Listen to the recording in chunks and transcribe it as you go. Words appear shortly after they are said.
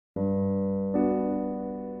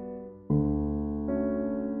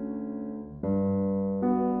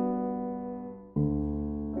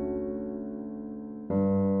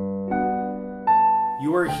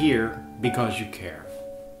You are here because you care.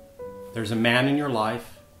 There's a man in your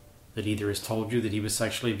life that either has told you that he was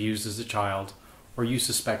sexually abused as a child, or you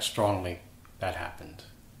suspect strongly that happened.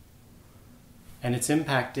 And it's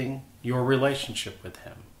impacting your relationship with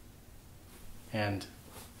him. And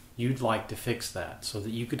you'd like to fix that so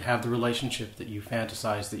that you could have the relationship that you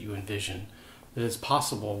fantasize, that you envision, that is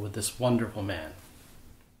possible with this wonderful man.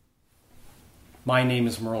 My name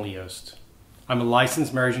is Merle Yost. I'm a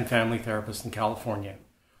licensed marriage and family therapist in California.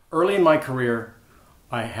 Early in my career,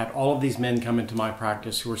 I had all of these men come into my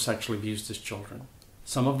practice who were sexually abused as children.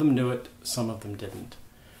 Some of them knew it, some of them didn't.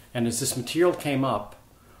 And as this material came up,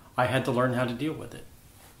 I had to learn how to deal with it.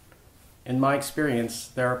 In my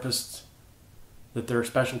experience, therapists, that their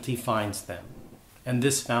specialty finds them. And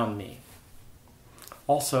this found me.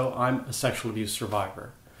 Also, I'm a sexual abuse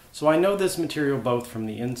survivor. So I know this material both from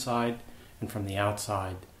the inside and from the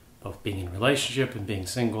outside, both being in a relationship and being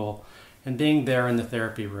single, and being there in the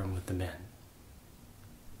therapy room with the men.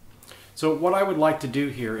 So what I would like to do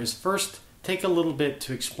here is first take a little bit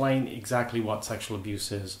to explain exactly what sexual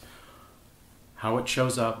abuse is, how it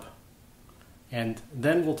shows up, and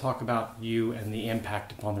then we'll talk about you and the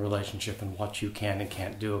impact upon the relationship and what you can and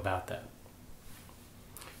can't do about that.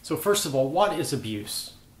 So first of all, what is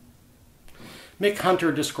abuse? Mick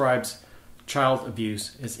Hunter describes child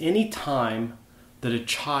abuse as any time that a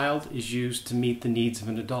child is used to meet the needs of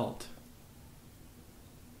an adult.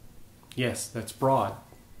 Yes, that's broad.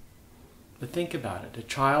 But think about it. A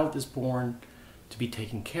child is born to be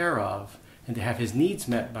taken care of and to have his needs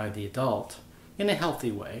met by the adult in a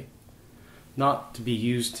healthy way, not to be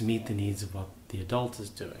used to meet the needs of what the adult is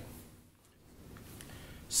doing.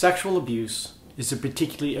 Sexual abuse is a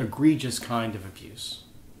particularly egregious kind of abuse.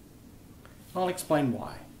 I'll explain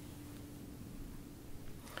why.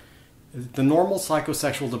 The normal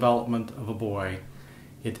psychosexual development of a boy,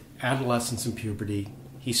 at adolescence and puberty,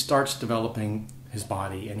 he starts developing his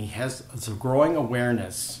body and he has a growing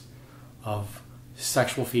awareness of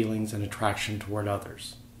sexual feelings and attraction toward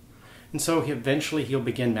others. And so eventually he'll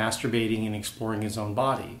begin masturbating and exploring his own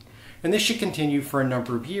body. And this should continue for a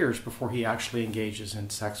number of years before he actually engages in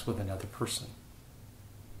sex with another person.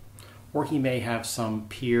 Or he may have some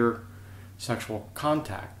peer sexual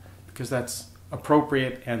contact because that's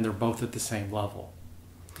appropriate and they're both at the same level.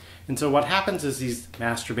 And so what happens is he's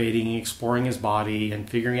masturbating, exploring his body, and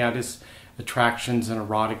figuring out his attractions and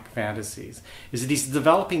erotic fantasies, is that he's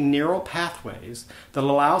developing neural pathways that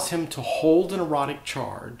allows him to hold an erotic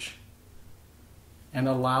charge and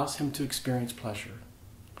allows him to experience pleasure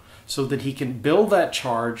so that he can build that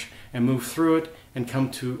charge and move through it and come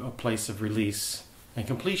to a place of release and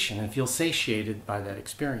completion and feel satiated by that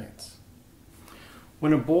experience.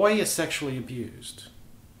 When a boy is sexually abused,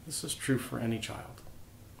 this is true for any child,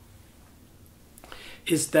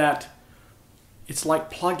 is that it's like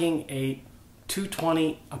plugging a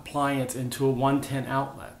 220 appliance into a 110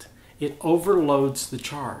 outlet. It overloads the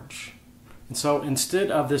charge. And so instead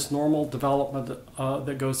of this normal development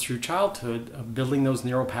that goes through childhood, of building those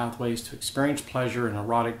neural pathways to experience pleasure and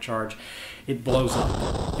erotic charge, it blows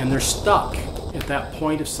up. And they're stuck at that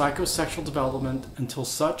point of psychosexual development until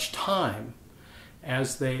such time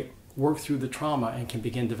as they work through the trauma and can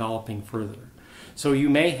begin developing further. So you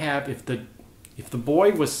may have, if the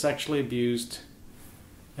boy was sexually abused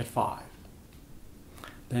at 5,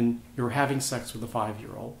 then you're having sex with a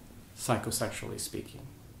 5-year-old, psychosexually speaking.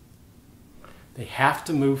 They have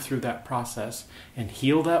to move through that process and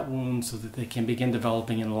heal that wound so that they can begin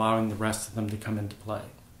developing and allowing the rest of them to come into play.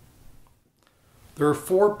 There are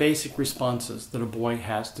 4 basic responses that a boy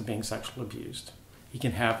has to being sexually abused. He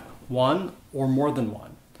can have one or more than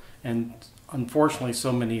one. And unfortunately,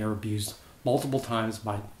 so many are abused multiple times,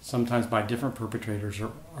 sometimes by different perpetrators,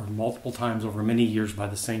 or multiple times over many years by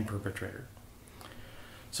the same perpetrator.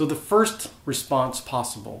 So the first response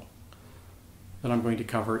possible that I'm going to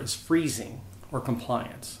cover is freezing or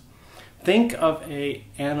compliance. Think of an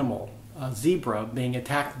animal, a zebra, being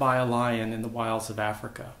attacked by a lion in the wilds of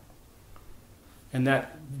Africa. And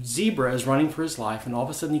that zebra is running for his life, and all of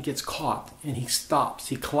a sudden he gets caught, and he stops,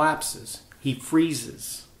 he collapses, he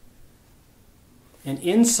freezes. And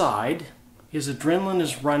inside, his adrenaline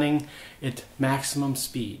is running at maximum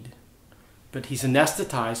speed. But he's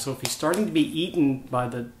anesthetized, so if he's starting to be eaten by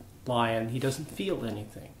the lion, he doesn't feel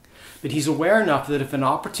anything. But he's aware enough that if an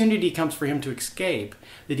opportunity comes for him to escape,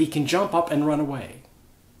 that he can jump up and run away.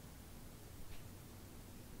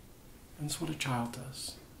 And that's what a child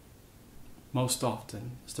does. Most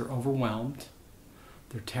often, is they're overwhelmed,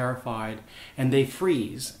 they're terrified, and they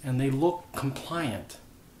freeze, and they look compliant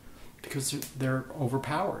because they're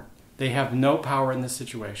overpowered. They have no power in this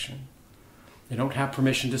situation. They don't have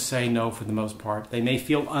permission to say no for the most part. They may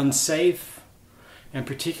feel unsafe, and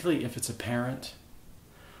particularly if it's a parent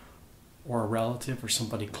or a relative or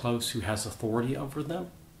somebody close who has authority over them,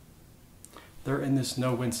 they're in this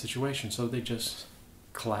no-win situation, so they just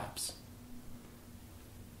collapse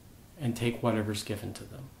and take whatever's given to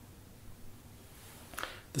them.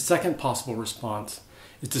 The second possible response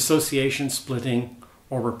is dissociation, splitting,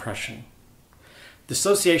 or repression.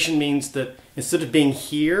 Dissociation means that instead of being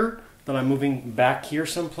here, that I'm moving back here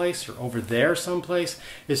someplace or over there someplace.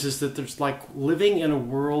 It's just that there's like living in a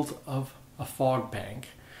world of a fog bank,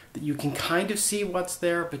 that you can kind of see what's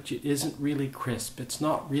there, but it isn't really crisp. It's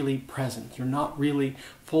not really present. You're not really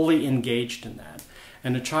fully engaged in that.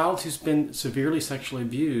 And a child who's been severely sexually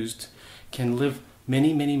abused can live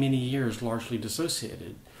many, many, many years largely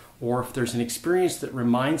dissociated. Or if there's an experience that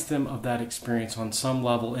reminds them of that experience on some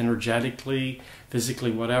level, energetically,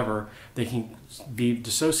 physically, whatever, they can be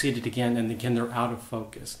dissociated again, and again they're out of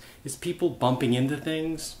focus. It's people bumping into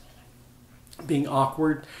things, being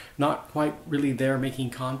awkward, not quite really there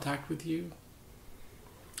making contact with you.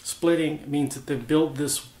 Splitting means that they build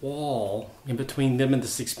this wall in between them and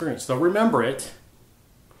this experience. They'll remember it,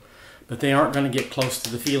 but they aren't going to get close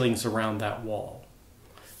to the feelings around that wall.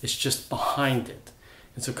 It's just behind it.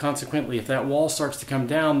 And so consequently, if that wall starts to come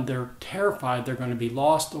down, they're terrified, they're going to be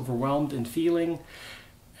lost, overwhelmed in feeling,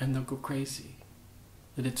 and they'll go crazy.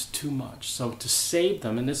 That it's too much. So to save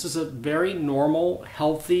them, and this is a very normal,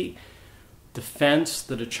 healthy defense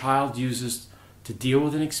that a child uses to deal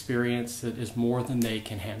with an experience that is more than they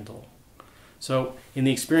can handle. So in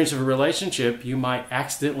the experience of a relationship, you might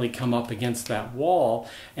accidentally come up against that wall,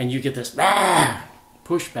 and you get this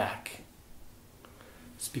pushback.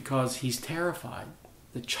 It's because he's terrified.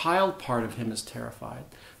 The child part of him is terrified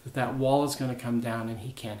that that wall is going to come down and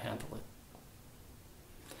he can't handle it.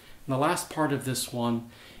 And the last part of this one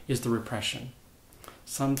is the repression.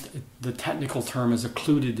 The technical term is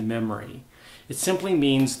occluded memory. It simply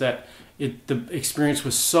means that the experience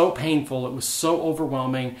was so painful, it was so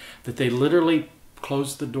overwhelming, that they literally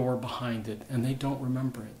closed the door behind it and they don't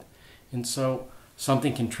remember it. And so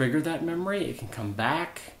something can trigger that memory, it can come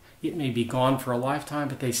back. It may be gone for a lifetime,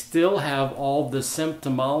 but they still have all the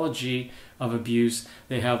symptomology of abuse.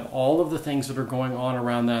 They have all of the things that are going on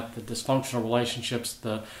around that, the dysfunctional relationships,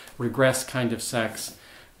 the regressed kind of sex,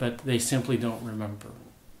 but they simply don't remember.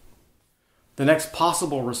 The next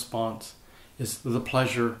possible response is the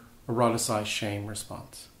pleasure, eroticized shame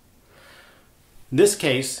response. In this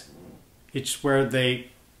case, it's where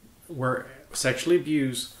they were sexually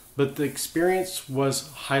abused, but the experience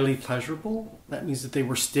was highly pleasurable. That means that they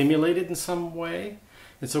were stimulated in some way.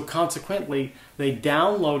 And so consequently, they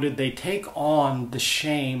take on the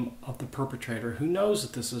shame of the perpetrator who knows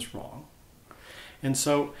that this is wrong. And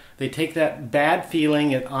so they take that bad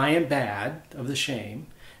feeling that I am bad of the shame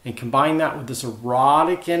and combine that with this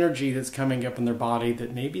erotic energy that's coming up in their body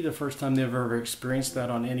that may be the first time they've ever experienced that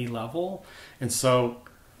on any level. And so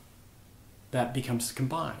that becomes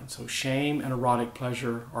combined. So shame and erotic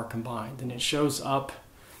pleasure are combined. And it shows up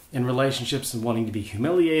in relationships and wanting to be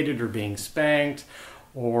humiliated or being spanked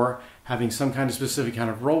or having some kind of specific kind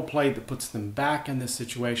of role play that puts them back in this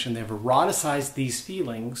situation. They've eroticized these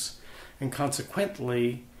feelings, and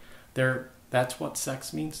consequently, that's what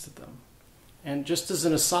sex means to them. And just as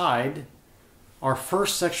an aside, our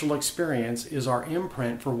first sexual experience is our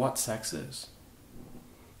imprint for what sex is.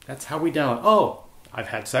 That's how we download. Oh, I've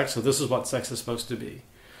had sex, so this is what sex is supposed to be.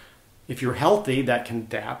 If you're healthy, that can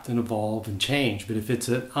adapt and evolve and change. But if it's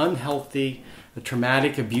an unhealthy, a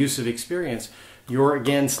traumatic, abusive experience, you're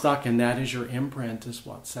again stuck, and that is your imprint, is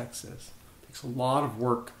what sex is. It takes a lot of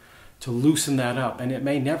work to loosen that up, and it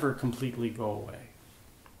may never completely go away.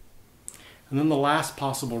 And then the last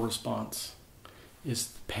possible response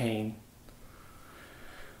is pain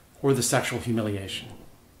or the sexual humiliation.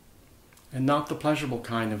 And not the pleasurable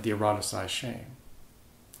kind of the eroticized shame.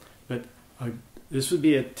 But this would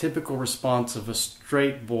be a typical response of a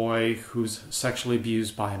straight boy who's sexually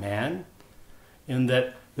abused by a man, in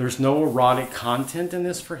that there's no erotic content in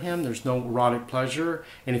this for him. There's no erotic pleasure.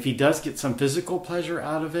 And if he does get some physical pleasure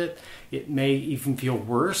out of it, it may even feel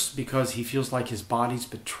worse because he feels like his body's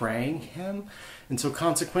betraying him. And so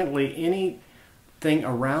consequently, anything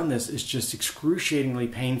around this is just excruciatingly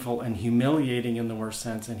painful and humiliating in the worst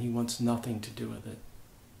sense, and he wants nothing to do with it.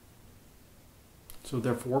 So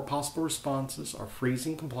their four possible responses are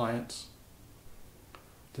freezing compliance,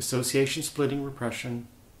 dissociation, splitting, repression,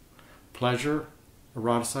 pleasure,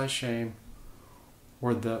 eroticized shame,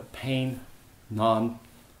 or the pain,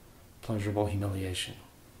 non-pleasurable humiliation.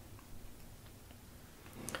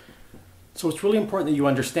 So it's really important that you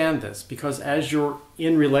understand this, because as you're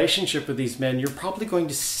in relationship with these men, you're probably going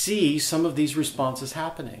to see some of these responses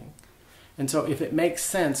happening. And so if it makes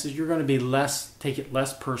sense, you're going to be take it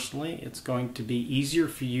less personally. It's going to be easier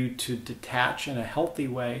for you to detach in a healthy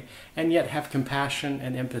way and yet have compassion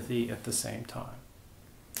and empathy at the same time.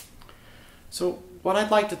 So what I'd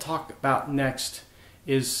like to talk about next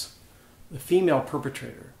is the female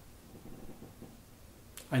perpetrator.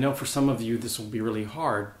 I know for some of you this will be really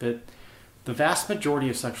hard, but the vast majority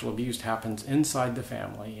of sexual abuse happens inside the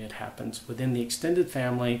family. It happens within the extended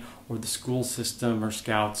family or the school system or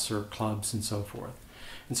scouts or clubs and so forth.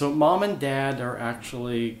 And so mom and dad are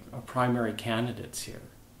actually primary candidates here.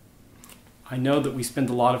 I know that we spend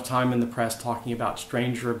a lot of time in the press talking about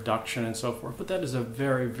stranger abduction and so forth, but that is a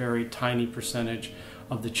very, very tiny percentage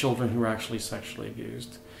of the children who are actually sexually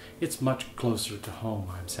abused. It's much closer to home,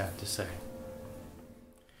 I'm sad to say.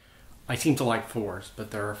 I seem to like fours,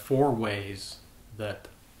 but there are 4 ways that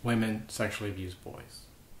women sexually abuse boys.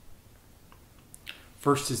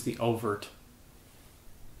 First is the overt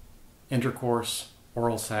intercourse,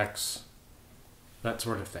 oral sex, that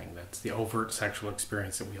sort of thing. That's the overt sexual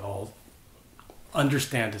experience that we all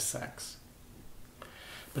understand as sex.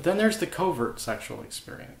 But then there's the covert sexual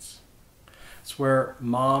experience. It's where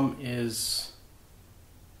mom is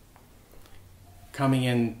coming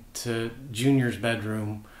into Junior's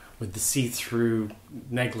bedroom with the see-through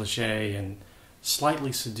negligee and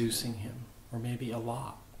slightly seducing him, or maybe a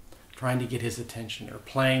lot, trying to get his attention, or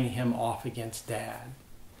playing him off against dad,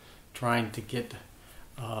 trying to get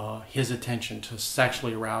his attention to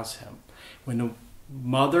sexually arouse him. When the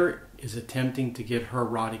mother is attempting to get her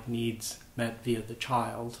erotic needs met via the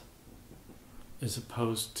child, as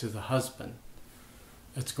opposed to the husband,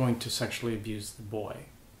 it's going to sexually abuse the boy.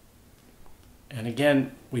 And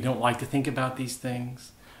again, we don't like to think about these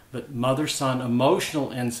things, but mother-son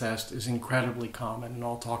emotional incest is incredibly common, and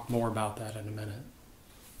I'll talk more about that in a minute.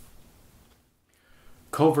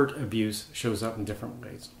 Covert abuse shows up in different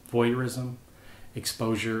ways. Voyeurism,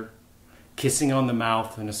 exposure, kissing on the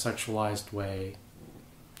mouth in a sexualized way,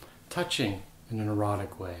 touching in an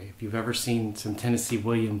erotic way. If you've ever seen some Tennessee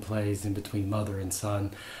Williams plays in between mother and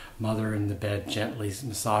son, mother in the bed gently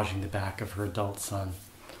massaging the back of her adult son,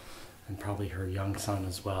 and probably her young son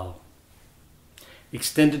as well.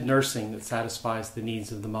 Extended nursing that satisfies the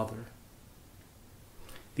needs of the mother.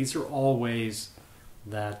 These are all ways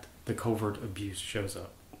that the covert abuse shows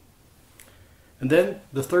up. And then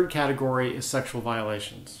the third category is sexual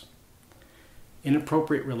violations.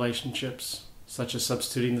 Inappropriate relationships, such as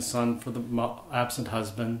substituting the son for the absent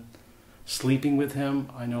husband, sleeping with him.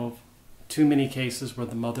 I know of too many cases where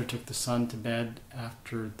the mother took the son to bed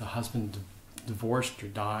after the husband divorced or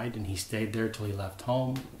died, and he stayed there till he left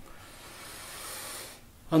home.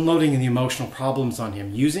 Unloading the emotional problems on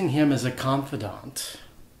him, using him as a confidant.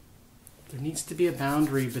 There needs to be a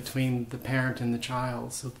boundary between the parent and the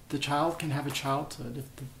child so that the child can have a childhood.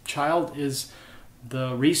 If the child is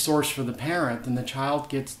the resource for the parent, then the child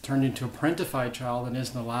gets turned into a parentified child and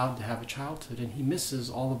isn't allowed to have a childhood, and he misses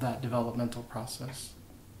all of that developmental process.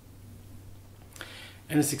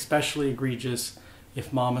 And it's especially egregious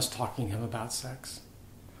if mom is talking to him about sex.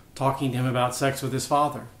 Talking to him about sex with his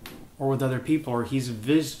father or with other people, or he's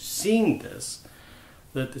seeing this,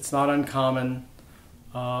 that it's not uncommon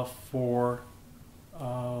for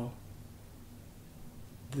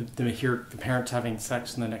the parents having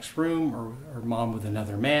sex in the next room, or mom with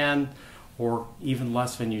another man, or even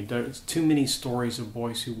less venue. There's too many stories of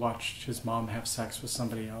boys who watched his mom have sex with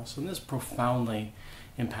somebody else, and this profoundly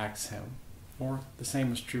impacts him. Or the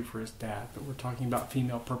same is true for his dad, but we're talking about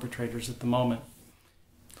female perpetrators at the moment.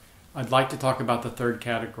 I'd like to talk about the third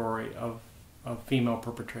category of female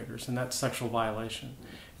perpetrators, and that's sexual violation.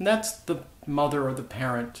 And that's the mother or the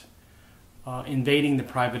parent invading the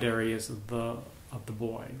private areas of the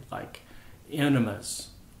boy, like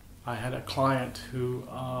enemas. I had a client who,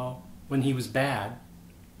 when he was bad,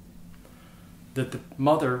 that the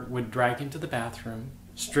mother would drag him to the bathroom,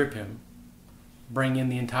 strip him, bring in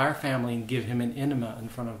the entire family, and give him an enema in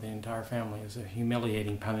front of the entire family as a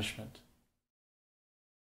humiliating punishment.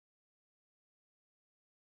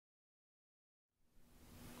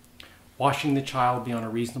 Washing the child beyond a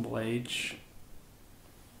reasonable age,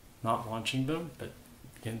 not launching them, but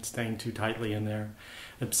again, staying too tightly in there.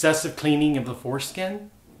 Obsessive cleaning of the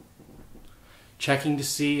foreskin, checking to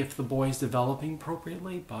see if the boy is developing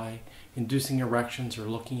appropriately by inducing erections or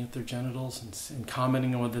looking at their genitals and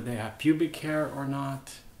commenting on whether they have pubic hair or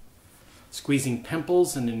not. Squeezing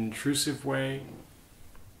pimples in an intrusive way.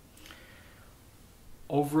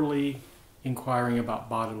 Overly inquiring about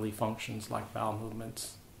bodily functions like bowel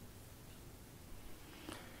movements.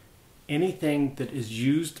 anything that is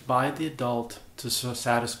used by the adult to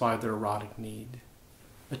satisfy their erotic need.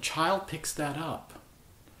 A child picks that up.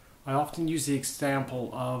 I often use the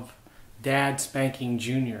example of Dad spanking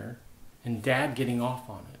Junior and Dad getting off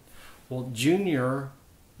on it. Well, Junior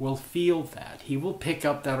will feel that. He will pick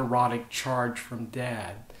up that erotic charge from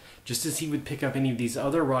Dad, just as he would pick up any of these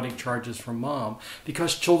other erotic charges from Mom,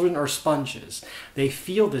 because children are sponges. They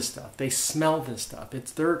feel this stuff. They smell this stuff.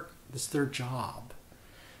 It's their job,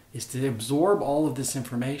 is to absorb all of this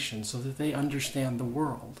information so that they understand the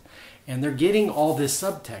world. And they're getting all this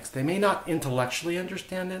subtext. They may not intellectually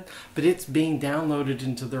understand it, but it's being downloaded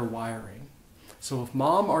into their wiring. So if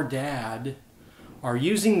Mom or Dad are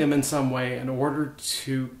using them in some way in order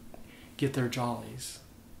to get their jollies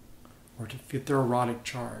or to get their erotic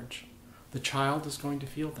charge, the child is going to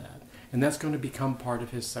feel that. And that's going to become part of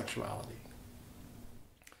his sexuality.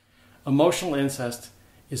 Emotional incest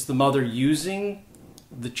is the mother using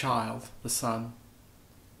the child, the son,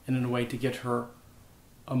 in a way to get her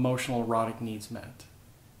emotional erotic needs met.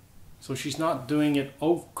 So she's not doing it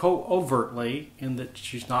overtly in that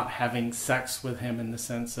she's not having sex with him in the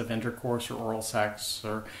sense of intercourse or oral sex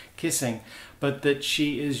or kissing, but that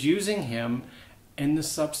she is using him in the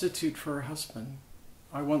substitute for her husband.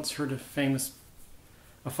 I once heard a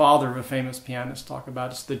father of a famous pianist talk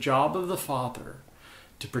about it's the job of the father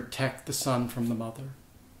to protect the son from the mother.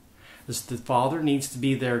 As the father needs to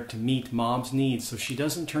be there to meet Mom's needs so she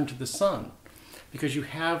doesn't turn to the son. Because you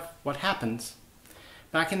have what happens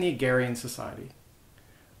back in the agrarian society,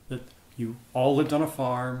 that you all lived on a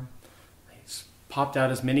farm, they popped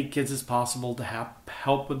out as many kids as possible to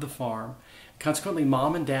help with the farm. Consequently,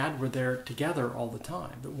 Mom and Dad were there together all the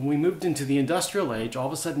time. But when we moved into the industrial age, all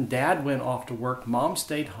of a sudden Dad went off to work, Mom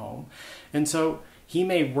stayed home. And so he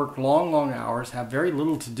may work long, long hours, have very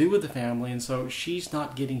little to do with the family, and so she's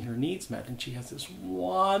not getting her needs met. And she has this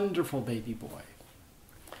wonderful baby boy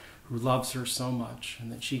who loves her so much and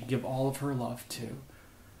that she can give all of her love to.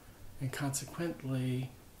 And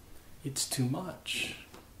consequently, it's too much.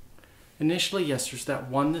 Initially, yes, there's that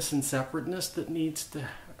oneness and separateness that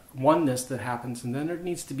happens, and then there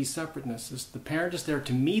needs to be separateness. As the parent is there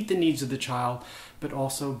to meet the needs of the child, but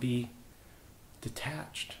also be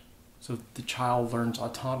detached. So the child learns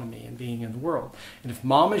autonomy and being in the world. And if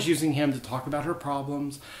Mom is using him to talk about her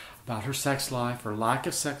problems, about her sex life or lack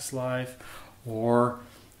of sex life, or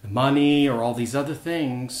money or all these other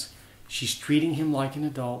things, she's treating him like an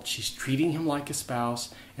adult, she's treating him like a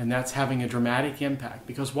spouse, and that's having a dramatic impact.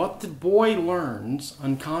 Because what the boy learns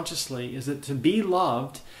unconsciously is that to be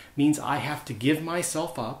loved means I have to give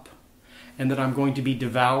myself up and that I'm going to be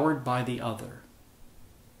devoured by the other.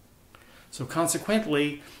 So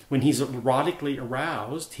consequently, when he's erotically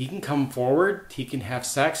aroused, he can come forward, he can have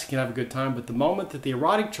sex, he can have a good time, but the moment that the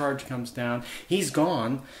erotic charge comes down, he's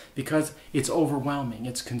gone because it's overwhelming,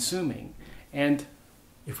 it's consuming. And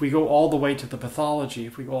if we go all the way to the pathology,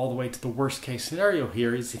 if we go all the way to the worst case scenario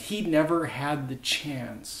here, is that he never had the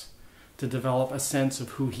chance to develop a sense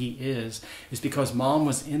of who he is because Mom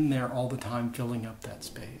was in there all the time filling up that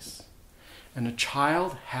space. And a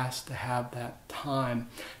child has to have that time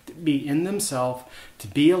to be in themselves, to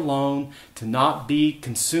be alone, to not be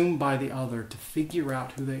consumed by the other, to figure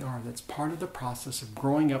out who they are. That's part of the process of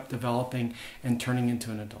growing up, developing, and turning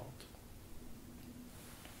into an adult.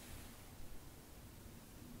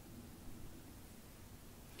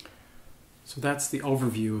 So that's the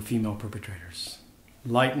overview of female perpetrators.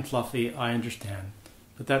 Light and fluffy, I understand,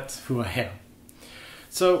 but that's who I am.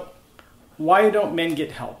 So why don't men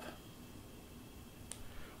get help?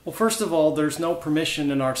 Well, first of all, there's no permission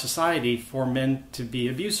in our society for men to be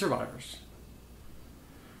abuse survivors.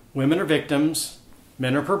 Women are victims,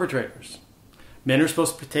 men are perpetrators. Men are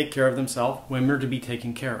supposed to take care of themselves, women are to be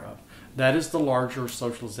taken care of. That is the larger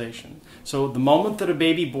socialization. So the moment that a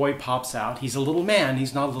baby boy pops out, he's a little man,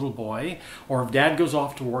 he's not a little boy. Or if Dad goes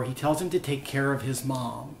off to war, he tells him to take care of his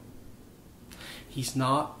mom. He's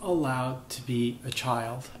not allowed to be a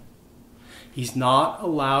child. He's not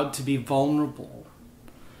allowed to be vulnerable.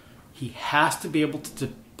 He has to be able to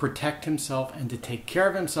protect himself and to take care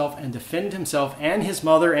of himself and defend himself and his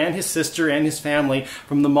mother and his sister and his family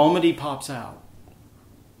from the moment he pops out.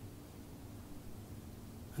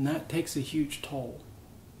 And that takes a huge toll.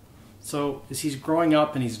 So as he's growing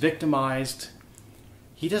up and he's victimized,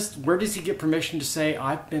 where does he get permission to say,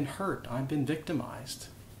 I've been hurt, I've been victimized?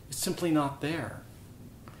 It's simply not there.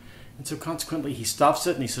 And so consequently he stops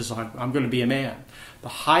it and he says, I'm going to be a man. The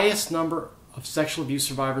highest number of sexual abuse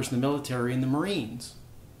survivors in the military and the Marines,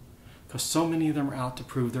 because so many of them are out to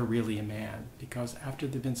prove they're really a man, because after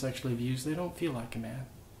they've been sexually abused they don't feel like a man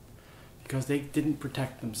because they didn't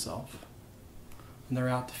protect themselves. and they're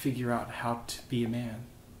out to figure out how to be a man.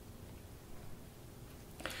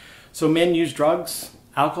 So men use drugs,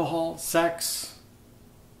 alcohol, sex,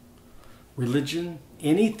 religion,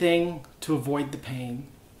 anything to avoid the pain.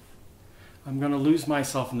 I'm going to lose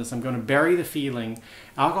myself in this. I'm going to bury the feeling.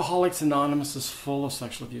 Alcoholics Anonymous is full of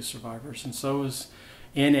sexual abuse survivors, and so is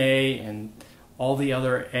NA and all the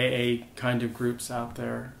other AA kind of groups out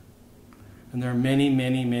there. And there are many,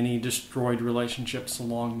 many, many destroyed relationships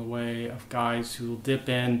along the way of guys who will dip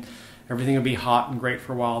in, everything will be hot and great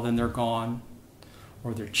for a while, then they're gone.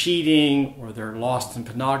 Or they're cheating, or they're lost in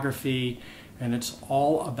pornography, and it's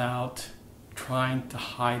all about trying to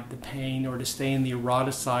hide the pain or to stay in the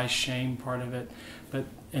eroticized shame part of it. But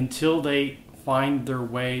until they find their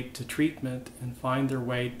way to treatment and find their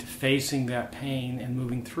way to facing that pain and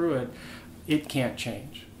moving through it, it can't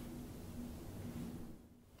change.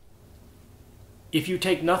 If you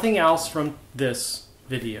take nothing else from this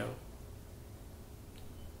video,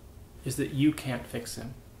 is that you can't fix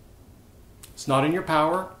him. It's not in your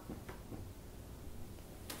power.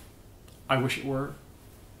 I wish it were.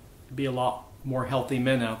 There'd be a lot more healthy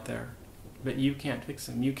men out there. But you can't fix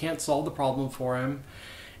him. You can't solve the problem for him.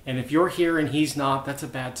 And if you're here and he's not, that's a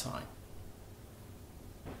bad sign.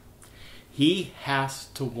 He has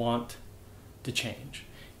to want to change.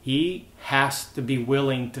 He has to be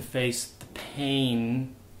willing to face the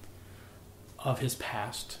pain of his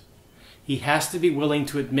past. He has to be willing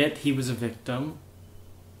to admit he was a victim.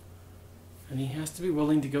 And he has to be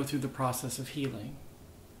willing to go through the process of healing.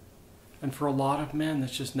 And for a lot of men,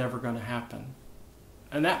 that's just never going to happen.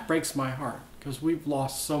 And that breaks my heart, because we've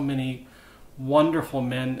lost so many wonderful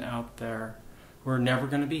men out there who are never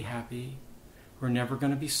going to be happy, who are never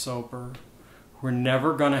going to be sober, who are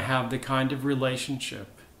never going to have the kind of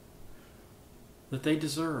relationship that they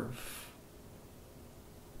deserve.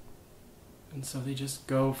 And so they just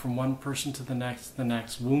go from one person to the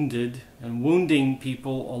next, wounded and wounding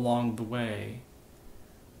people along the way,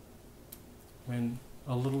 when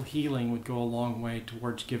a little healing would go a long way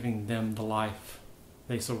towards giving them the life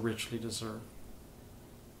they so richly deserve.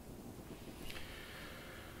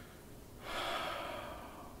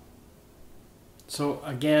 So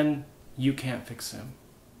again, you can't fix him.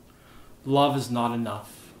 Love is not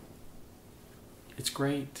enough. It's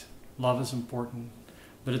great. Love is important.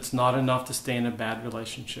 But it's not enough to stay in a bad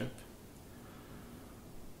relationship.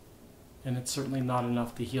 And it's certainly not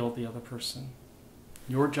enough to heal the other person.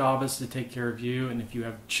 Your job is to take care of you, and if you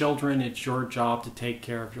have children, it's your job to take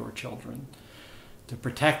care of your children. To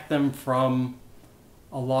protect them from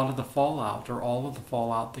a lot of the fallout, or all of the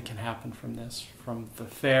fallout that can happen from this. From the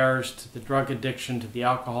affairs, to the drug addiction, to the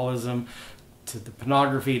alcoholism, to the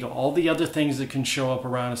pornography, to all the other things that can show up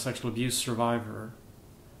around a sexual abuse survivor.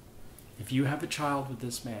 If you have a child with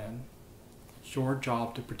this man, it's your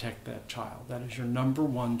job to protect that child. That is your number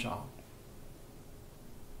one job.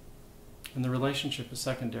 And the relationship is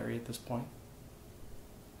secondary at this point.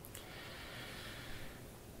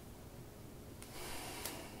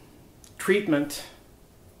 Treatment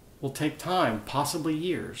will take time, possibly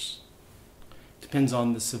years. Depends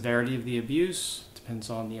on the severity of the abuse, depends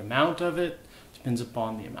on the amount of it, depends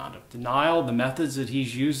upon the amount of denial, the methods that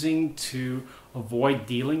he's using to avoid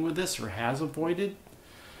dealing with this or has avoided.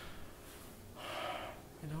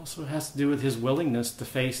 It also has to do with his willingness to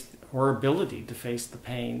face, or ability to face the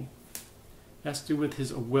pain. It has to do with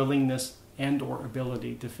his willingness and or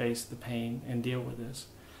ability to face the pain and deal with this.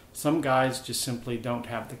 Some guys just simply don't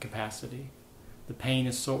have the capacity. The pain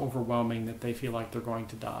is so overwhelming that they feel like they're going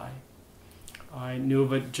to die. I knew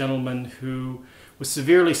of a gentleman who was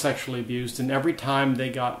severely sexually abused, and every time they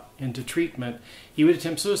got into treatment, he would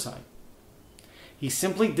attempt suicide. He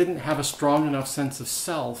simply didn't have a strong enough sense of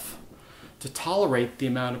self to tolerate the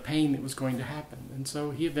amount of pain that was going to happen. And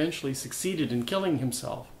so he eventually succeeded in killing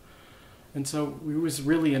himself. And so he was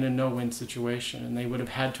really in a no-win situation, and they would have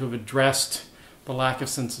had to have addressed the lack of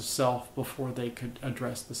sense of self before they could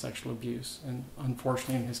address the sexual abuse. And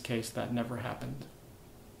unfortunately, in his case, that never happened.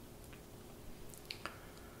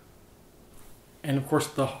 And of course,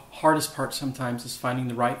 the hardest part sometimes is finding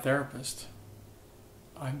the right therapist.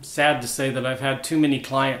 I'm sad to say that I've had too many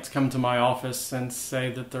clients come to my office and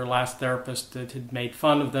say that their last therapist had made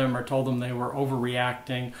fun of them or told them they were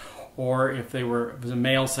overreacting, or if it was a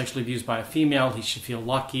male sexually abused by a female, he should feel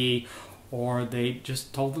lucky, or they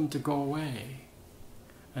just told them to go away.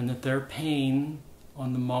 And that their pain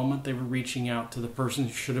on the moment they were reaching out to the person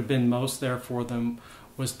who should have been most there for them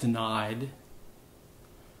was denied.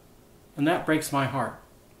 And that breaks my heart.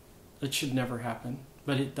 It should never happen.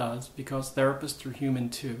 But it does, because therapists are human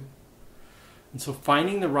too. And so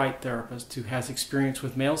finding the right therapist who has experience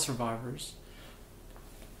with male survivors,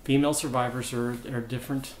 Female survivors are a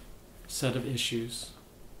different set of issues.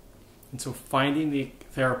 And so finding the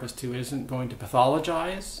therapist who isn't going to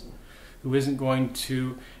pathologize, who isn't going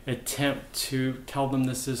to attempt to tell them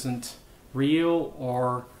this isn't real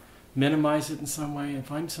or minimize it in some way, and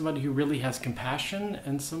find somebody who really has compassion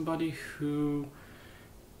and somebody who,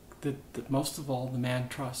 that most of all, the man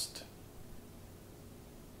trusts.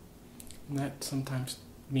 And that sometimes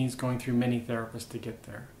means going through many therapists to get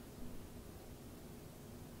there.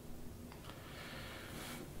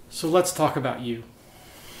 So let's talk about you.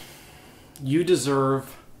 You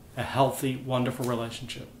deserve a healthy, wonderful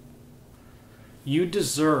relationship. You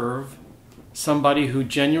deserve somebody who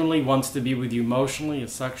genuinely wants to be with you emotionally,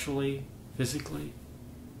 sexually, physically,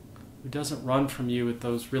 who doesn't run from you at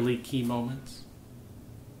those really key moments.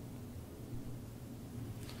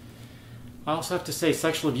 I also have to say,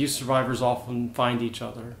 sexual abuse survivors often find each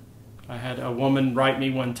other. I had a woman write me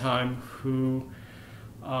one time who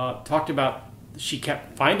talked about she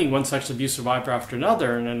kept finding one sexual abuse survivor after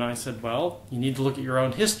another, and then I said, well, you need to look at your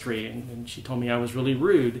own history, and she told me I was really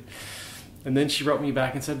rude. And then she wrote me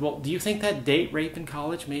back and said, well, do you think that date rape in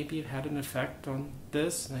college maybe had an effect on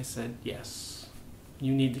this? And I said, yes,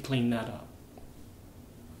 you need to clean that up.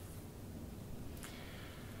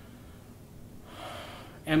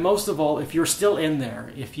 And most of all, if you're still in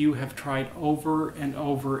there, if you have tried over and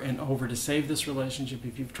over and over to save this relationship,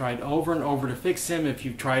 if you've tried over and over to fix him, if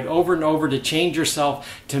you've tried over and over to change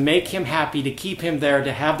yourself, to make him happy, to keep him there,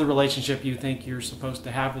 to have the relationship you think you're supposed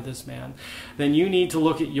to have with this man, then you need to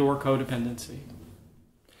look at your codependency.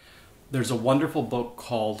 There's a wonderful book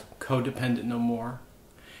called Codependent No More.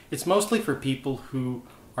 It's mostly for people who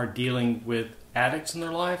are dealing with addicts in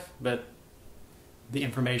their life, but the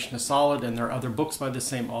information is solid, and there are other books by the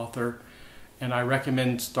same author, and I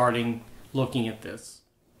recommend starting looking at this.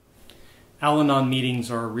 Al-Anon meetings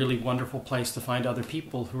are a really wonderful place to find other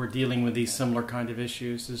people who are dealing with these similar kind of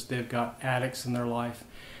issues, as they've got addicts in their life,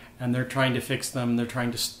 and they're trying to fix them, they're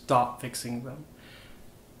trying to stop fixing them.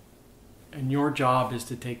 And your job is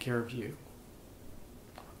to take care of you.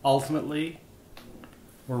 Ultimately,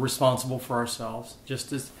 we're responsible for ourselves,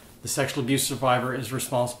 just as the sexual abuse survivor is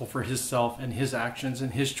responsible for himself and his actions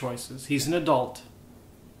and his choices. He's an adult.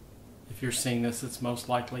 If you're seeing this, it's most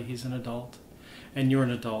likely he's an adult. And you're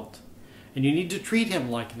an adult. And you need to treat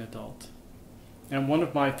him like an adult. And one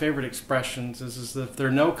of my favorite expressions is that if there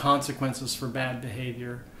are no consequences for bad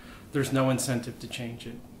behavior, there's no incentive to change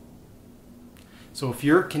it. So if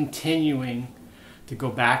you're continuing to go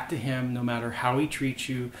back to him, no matter how he treats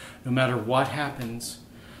you, no matter what happens,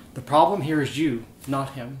 the problem here is you,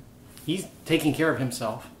 not him. He's taking care of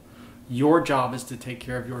himself. Your job is to take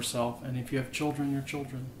care of yourself. And if you have children, your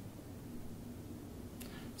children.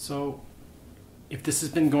 So if this has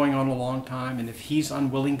been going on a long time, and if he's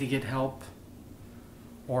unwilling to get help,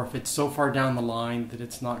 or if it's so far down the line that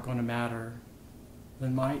it's not going to matter,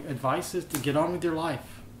 then my advice is to get on with your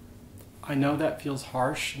life. I know that feels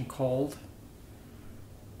harsh and cold,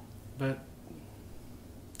 but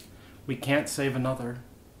we can't save another.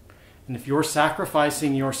 And if you're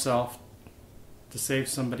sacrificing yourself to save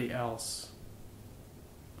somebody else,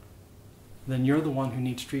 then you're the one who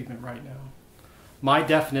needs treatment right now. My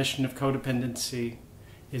definition of codependency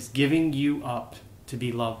is giving you up to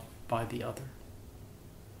be loved by the other.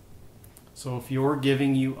 So if you're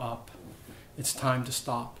giving you up, it's time to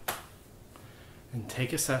stop and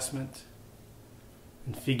take assessment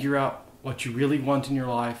and figure out what you really want in your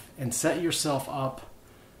life and set yourself up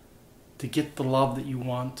to get the love that you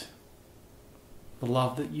want, the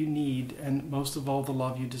love that you need, and most of all, the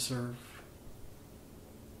love you deserve.